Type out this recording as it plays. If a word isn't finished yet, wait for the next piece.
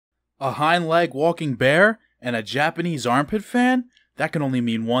A hind leg walking bear and a Japanese armpit fan? That can only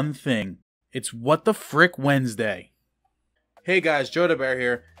mean one thing. It's What the Frick Wednesday. Hey guys, Joe the Bear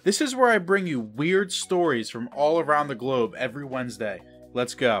here. This is where I bring you weird stories from all around the globe every Wednesday.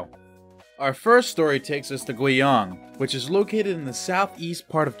 Let's go. Our first story takes us to Guiyang, which is located in the southeast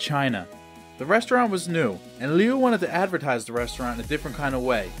part of China. The restaurant was new, and Liu wanted to advertise the restaurant in a different kind of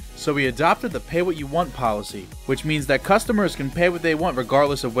way, so he adopted the pay what you want policy, which means that customers can pay what they want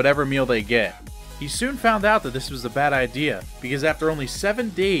regardless of whatever meal they get. He soon found out that this was a bad idea, because after only 7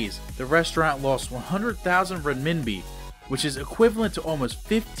 days, the restaurant lost 100,000 renminbi, which is equivalent to almost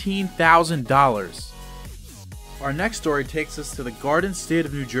 $15,000. Our next story takes us to the Garden State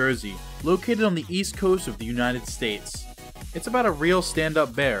of New Jersey, located on the east coast of the United States. It's about a real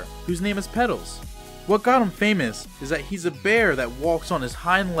stand-up bear, whose name is Pedals. What got him famous is that he's a bear that walks on his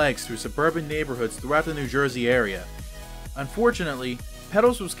hind legs through suburban neighborhoods throughout the New Jersey area. Unfortunately,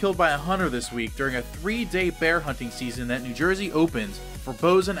 Pedals was killed by a hunter this week during a 3-day bear hunting season that New Jersey opens for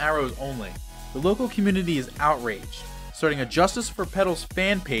bows and arrows only. The local community is outraged, starting a Justice for Pedals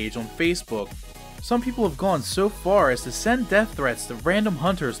fan page on Facebook. Some people have gone so far as to send death threats to random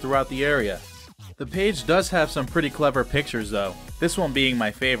hunters throughout the area. The page does have some pretty clever pictures though, this one being my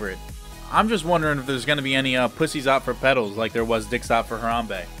favorite. I'm just wondering if there's gonna be any pussies out for Pedals like there was dicks out for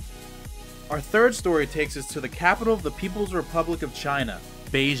Harambe. Our third story takes us to the capital of the People's Republic of China,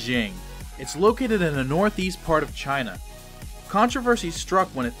 Beijing. It's located in the northeast part of China. Controversy struck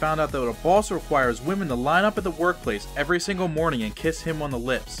when it found out that a boss requires women to line up at the workplace every single morning and kiss him on the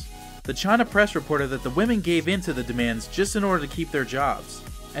lips. The China press reported that the women gave in to the demands just in order to keep their jobs.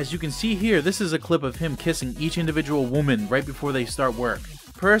 As you can see here, this is a clip of him kissing each individual woman right before they start work.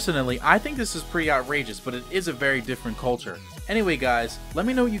 Personally, I think this is pretty outrageous, but it is a very different culture. Anyway guys, let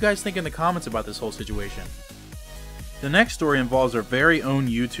me know what you guys think in the comments about this whole situation. The next story involves our very own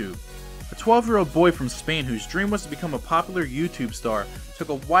YouTube. A 12-year-old boy from Spain whose dream was to become a popular YouTube star took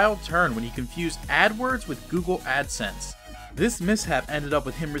a wild turn when he confused AdWords with Google AdSense. This mishap ended up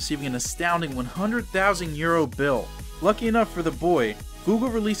with him receiving an astounding €100,000 bill. Lucky enough for the boy, Google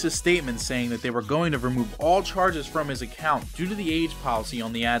released a statement saying that they were going to remove all charges from his account due to the age policy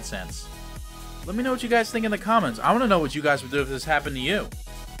on the AdSense. Let me know what you guys think in the comments. I want to know what you guys would do if this happened to you.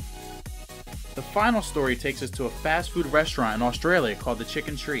 The final story takes us to a fast food restaurant in Australia called the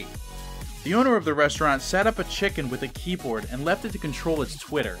Chicken Treat. The owner of the restaurant set up a chicken with a keyboard and left it to control its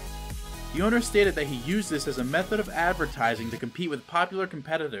Twitter. The owner stated that he used this as a method of advertising to compete with popular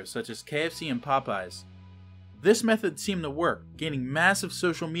competitors such as KFC and Popeyes. This method seemed to work, gaining massive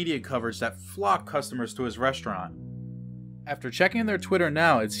social media coverage that flocked customers to his restaurant. After checking their Twitter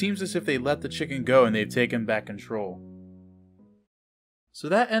now, it seems as if they let the chicken go and they've taken back control. So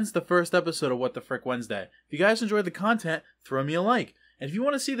that ends the first episode of What the Frick Wednesday. If you guys enjoyed the content, throw me a like. And if you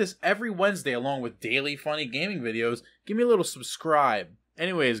want to see this every Wednesday along with daily funny gaming videos, give me a little subscribe.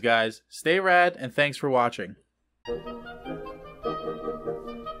 Anyways guys, stay rad and thanks for watching.